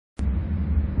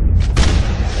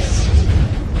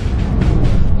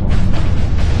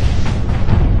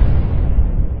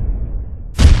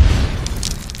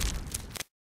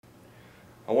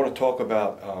talk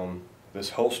about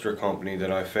this holster company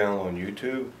that I found on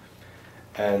YouTube,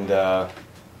 and a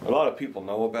lot of people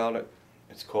know about it.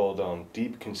 It's called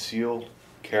Deep Conceal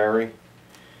Carry.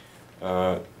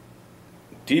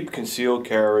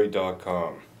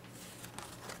 DeepConcealCarry.com.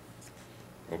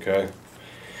 Okay.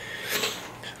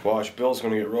 Watch, Bill's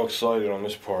gonna get real excited on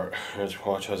this part. Just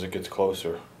watch as it gets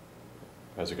closer.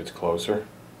 As it gets closer.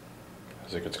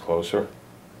 As it gets closer.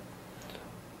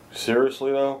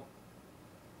 Seriously though?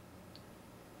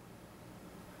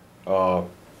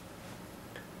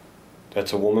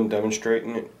 That's a woman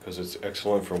demonstrating it because it's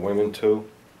excellent for women too.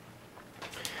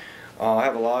 I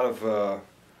have a lot of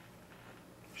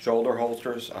shoulder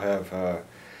holsters. I have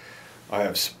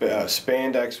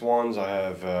spandex ones. I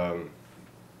have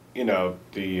you know,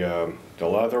 the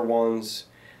leather ones,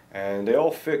 and they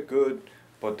all fit good,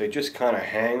 but they just kind of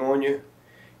hang on you.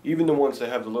 Even the ones that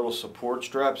have the little support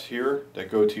straps here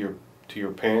that go to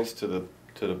your pants, to the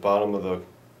bottom of the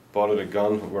butt of the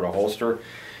gun or the holster,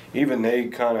 even they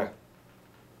kind of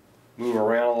move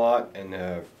around a lot,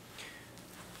 and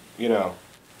you know,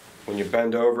 when you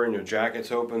bend over and your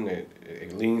jacket's open,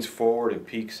 it leans forward, it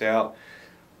peeks out.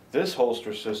 This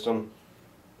holster system,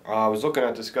 I was looking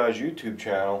at this guy's YouTube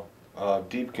channel,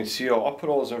 Deep Conceal. I'll put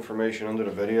all his information under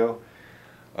the video.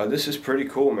 This is pretty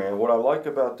cool, man. What I like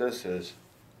about this is,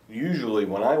 usually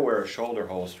when I wear a shoulder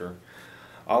holster,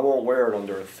 I won't wear it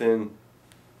under a thin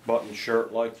button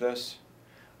shirt like this.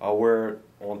 I'll wear it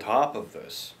on top of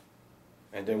this,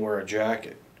 and then wear a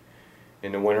jacket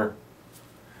in the winter.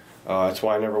 That's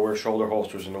why I never wear shoulder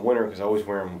holsters in the winter, because I always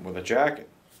wear them with a jacket.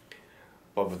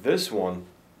 But with this one,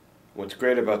 what's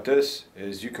great about this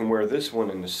is you can wear this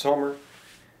one in the summer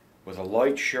with a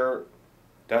light shirt.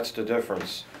 That's the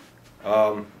difference.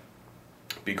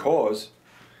 Because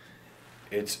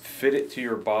it's fitted to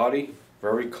your body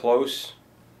very close,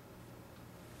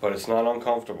 but it's not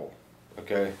uncomfortable.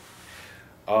 Okay.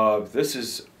 This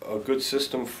is a good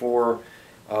system for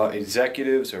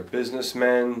executives or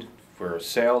businessmen, for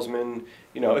salesmen.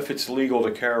 You know, if it's legal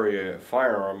to carry a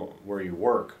firearm where you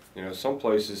work. You know, some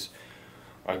places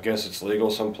I guess it's legal,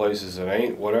 some places it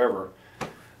ain't, whatever.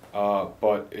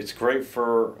 But it's great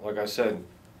for, like I said,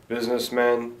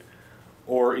 businessmen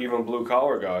or even blue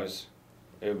collar guys.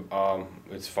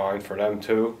 It's fine for them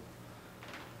too.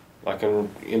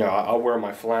 You know, I'll wear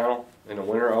my flannel in the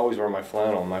winter. I always wear my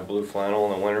flannel, my blue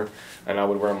flannel in the winter, and I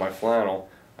would wear my flannel,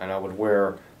 and I would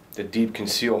wear the Deep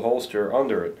Conceal holster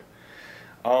under it.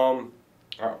 I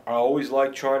always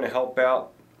like trying to help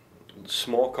out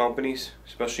small companies,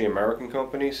 especially American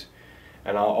companies,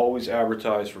 and I'll always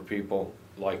advertise for people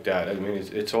like that. I mean,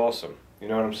 it's awesome. You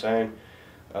know what I'm saying?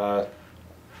 I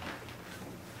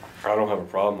don't have a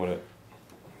problem with it.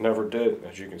 Never did,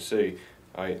 as you can see.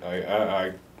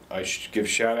 I give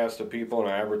shout outs to people, and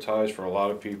I advertise for a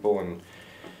lot of people, and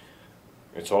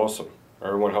it's awesome.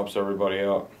 Everyone helps everybody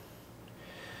out.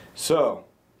 So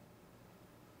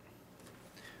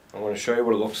I want to show you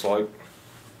what it looks like.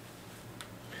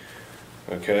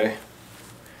 Okay.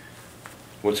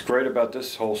 What's great about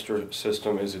this holster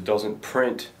system is it doesn't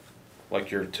print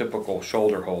like your typical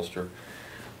shoulder holster.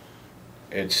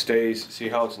 It stays, see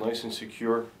how it's nice and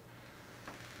secure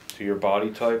to your body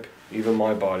type, even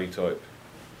my body type.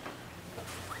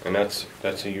 And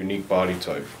that's a unique body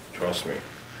type, trust me.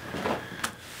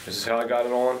 This is how I got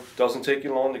it on. Doesn't take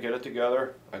you long to get it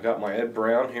together. I got my Ed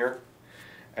Brown here,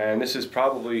 and this is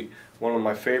probably one of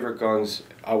my favorite guns.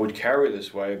 I would carry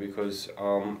this way because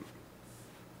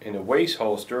in a waist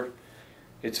holster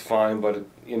it's fine, but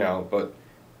you know, but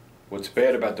what's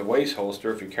bad about the waist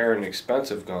holster, if you're carrying an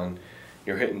expensive gun,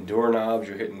 you're hitting doorknobs,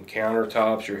 you're hitting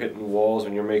countertops, you're hitting walls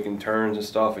when you're making turns and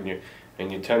stuff, and you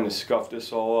tend to scuff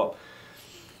this all up.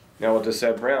 Now with this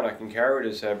Ed Brown, I can carry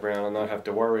this Ed Brown and not have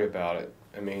to worry about it.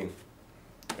 I mean,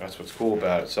 that's what's cool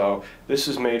about it. So this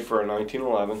is made for a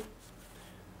 1911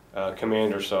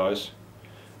 commander size.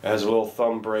 It has a little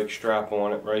thumb brake strap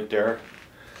on it right there.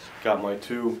 Got my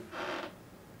two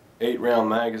 8-round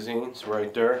magazines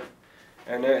right there,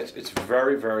 and it's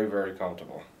very, very, very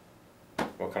comfortable.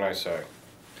 What can I say?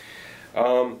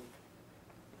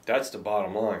 That's the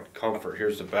bottom line. Comfort.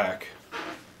 Here's the back.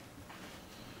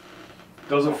 It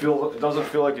doesn't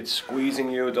feel like it's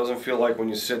squeezing you. It doesn't feel like when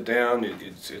you sit down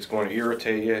it's going to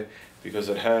irritate you, because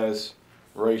it has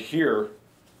right here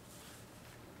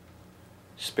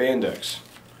spandex.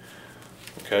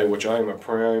 Okay, which I am a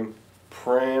prime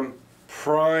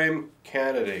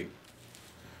candidate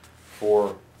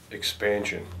for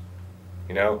expansion.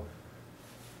 You know,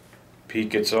 Pete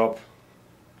gets up,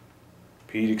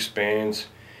 Pete expands,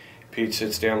 Pete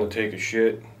sits down to take a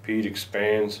shit, Pete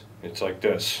expands. It's like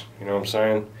this, you know what I'm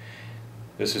saying?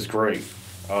 This is great.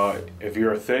 If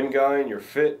you're a thin guy and you're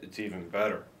fit, it's even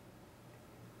better.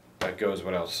 That goes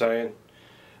without saying.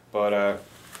 But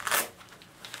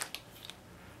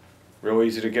real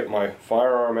easy to get my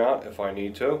firearm out if I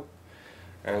need to.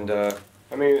 And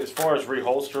I mean, as far as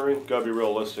reholstering, gotta be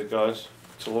realistic, guys.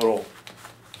 It's a little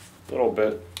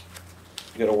bit.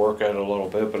 You gotta work at it a little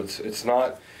bit, but it's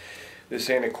not. This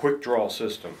ain't a quick draw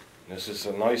system. This is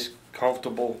a nice,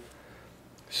 comfortable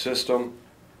system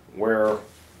where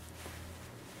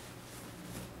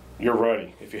you're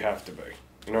ready if you have to be.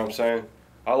 You know what I'm saying?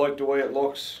 I like the way it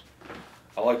looks.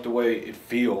 I like the way it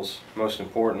feels, most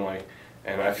importantly,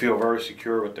 and I feel very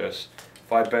secure with this.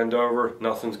 If I bend over,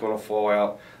 nothing's going to fall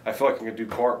out. I feel like I can do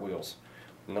cartwheels.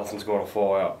 Nothing's going to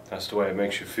fall out. That's the way it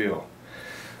makes you feel.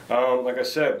 Like I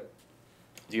said,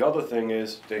 the other thing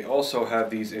is they also have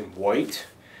these in white.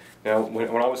 Now, when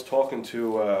I was talking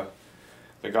to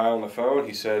the guy on the phone,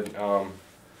 he said,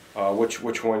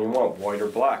 which one you want, white or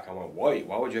black? I went, white.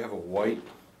 Why would you have a white?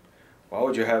 Why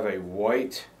would you have a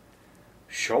white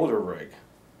shoulder rig?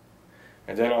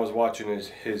 And then I was watching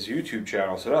his YouTube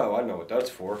channel. I said, oh, I know what that's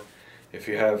for. If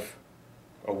you have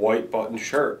a white button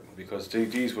shirt, because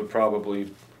these would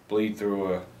probably bleed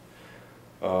through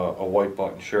a white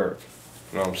button shirt.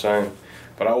 You know what I'm saying?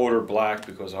 But I ordered black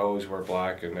because I always wear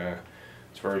black, and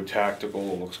it's very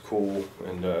tactical. It looks cool,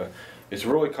 and it's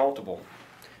really comfortable.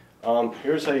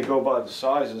 Here's how you go by the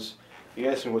sizes. He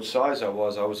asked me what size I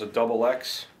was. I was a double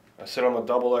X. I said I'm a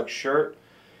double X shirt,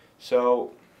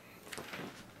 so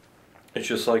it's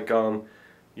just like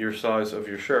your size of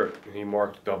your shirt. And he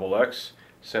marked double X,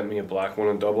 sent me a black one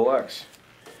in double X.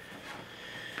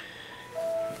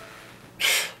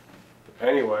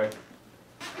 Anyway,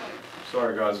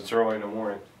 sorry guys, it's early in the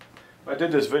morning. I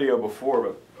did this video before,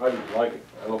 but I didn't like it.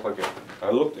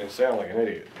 I looked and sounded like an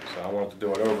idiot, so I wanted to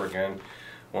do it over again.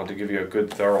 I wanted to give you a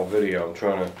good, thorough video. I'm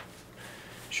trying to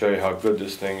show you how good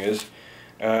this thing is.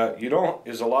 I know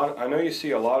you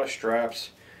see a lot of straps.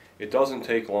 It doesn't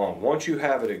take long. Once you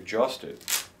have it adjusted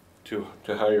to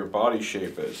how your body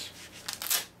shape is,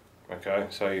 okay,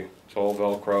 so it's all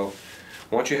Velcro.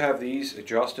 Once you have these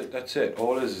adjusted, that's it.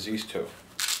 All it is these two.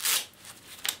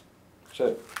 That's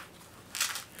it.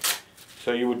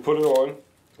 So you would put it on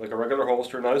like a regular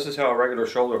holster. Now this is how a regular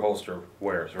shoulder holster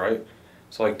wears, right?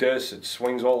 It's like this. It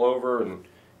swings all over, and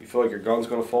you feel like your gun's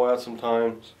going to fall out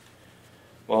sometimes.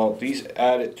 Well, these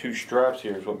added two straps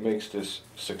here is what makes this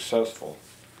successful.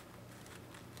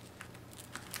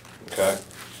 Okay,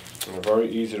 and they're very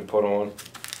easy to put on.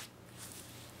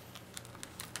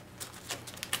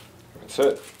 That's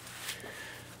it.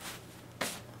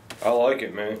 I like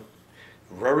it, man.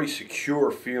 Very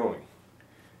secure feeling.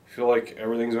 Feel like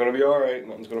everything's going to be alright,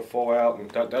 nothing's going to fall out, and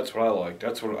that's what I like.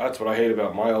 That's what I hate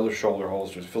about my other shoulder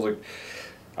holsters. It feels like,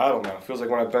 I don't know, it feels like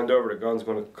when I bend over, the gun's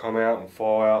going to come out and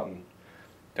fall out, and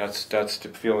that's the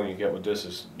feeling you get with this.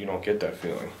 Is you don't get that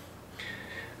feeling.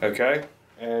 Okay,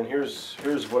 and here's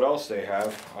what else they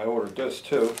have. I ordered this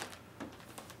too.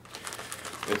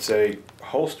 It's a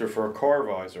holster for a car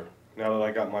visor. Now that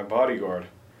I got my bodyguard,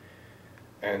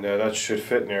 and that should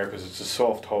fit in there because it's a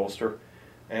soft holster,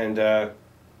 and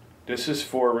this is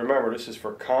for, remember, this is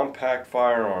for compact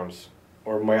firearms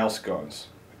or mouse guns,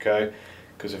 okay?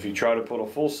 Because if you try to put a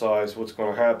full size, what's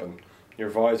going to happen? Your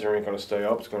visor ain't going to stay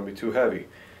up, it's going to be too heavy.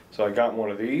 So I got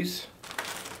one of these.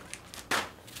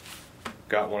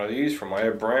 Got one of these from my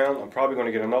Ed Brown. I'm probably going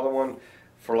to get another one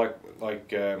for like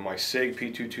my SIG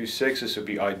P226. This would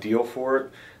be ideal for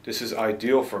it. This is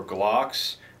ideal for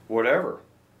Glocks, whatever.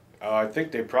 I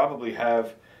think they probably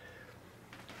have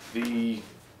the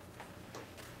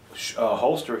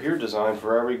holster here designed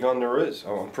for every gun there is.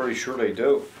 Oh, I'm pretty sure they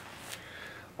do.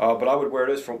 But I would wear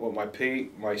this from my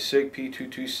SIG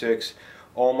P226,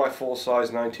 all my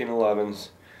full-size 1911s.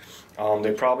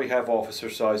 They probably have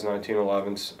officer-size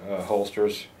 1911s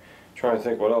holsters. I'm trying to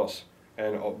think what else.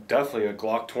 And definitely a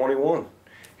Glock 21.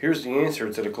 Here's the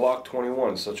answer to the Glock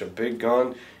 21. It's such a big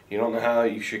gun. You don't know how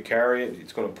you should carry it.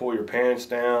 It's going to pull your pants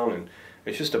down, and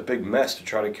it's just a big mess to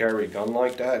try to carry a gun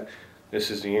like that. This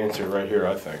is the answer right here,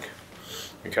 I think.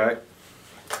 Okay?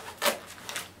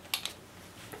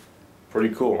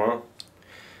 Pretty cool, huh?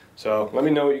 So, let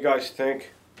me know what you guys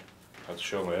think. I have to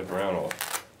show my Ed Brown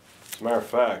off. As a matter of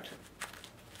fact,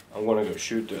 I'm going to go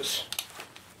shoot this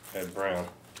Ed Brown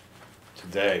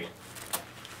today.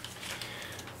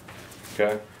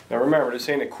 Okay? Now remember, this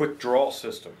ain't a quick draw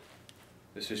system.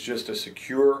 This is just a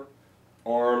secure,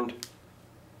 armed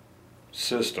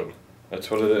system. That's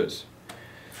what it is.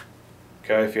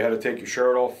 Okay, if you had to take your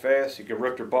shirt off fast, you can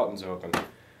rip your buttons open.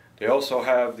 They also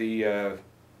have the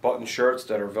button shirts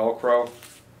that are Velcro.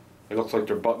 It looks like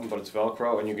they're buttoned, but it's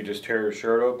Velcro, and you can just tear your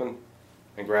shirt open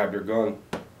and grab your gun,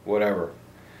 whatever.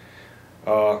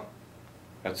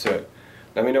 That's it.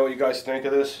 Let me know what you guys think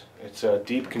of this. It's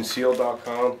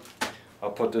deepconceal.com.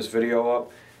 I'll put this video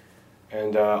up.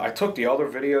 And I took the other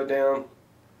video down,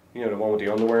 you know, the one with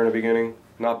the underwear in the beginning,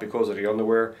 not because of the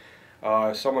underwear.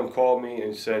 Someone called me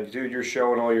and said, dude, you're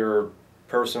showing all your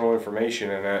personal information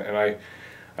in that. And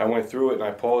I went through it and I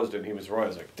paused it, and he was right. I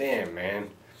was like, damn, man.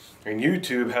 And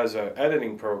YouTube has an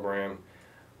editing program,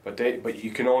 but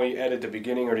you can only edit the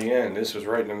beginning or the end. This was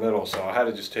right in the middle, so I had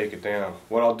to just take it down.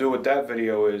 What I'll do with that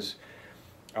video is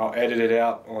I'll edit it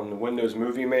out on the Windows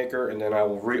Movie Maker, and then I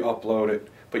will re-upload it.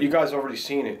 But you guys already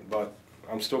seen it, but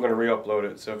I'm still going to re-upload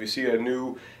it. So if you see a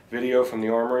new video from the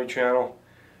Armory channel,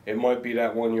 it might be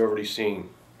that one you already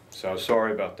seen. So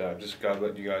sorry about that. Just got to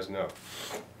let you guys know.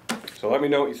 So let me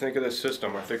know what you think of this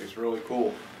system. I think it's really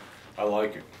cool. I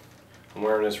like it. I'm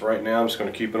wearing this right now. I'm just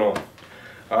going to keep it on.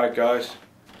 Alright guys,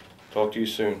 talk to you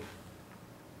soon.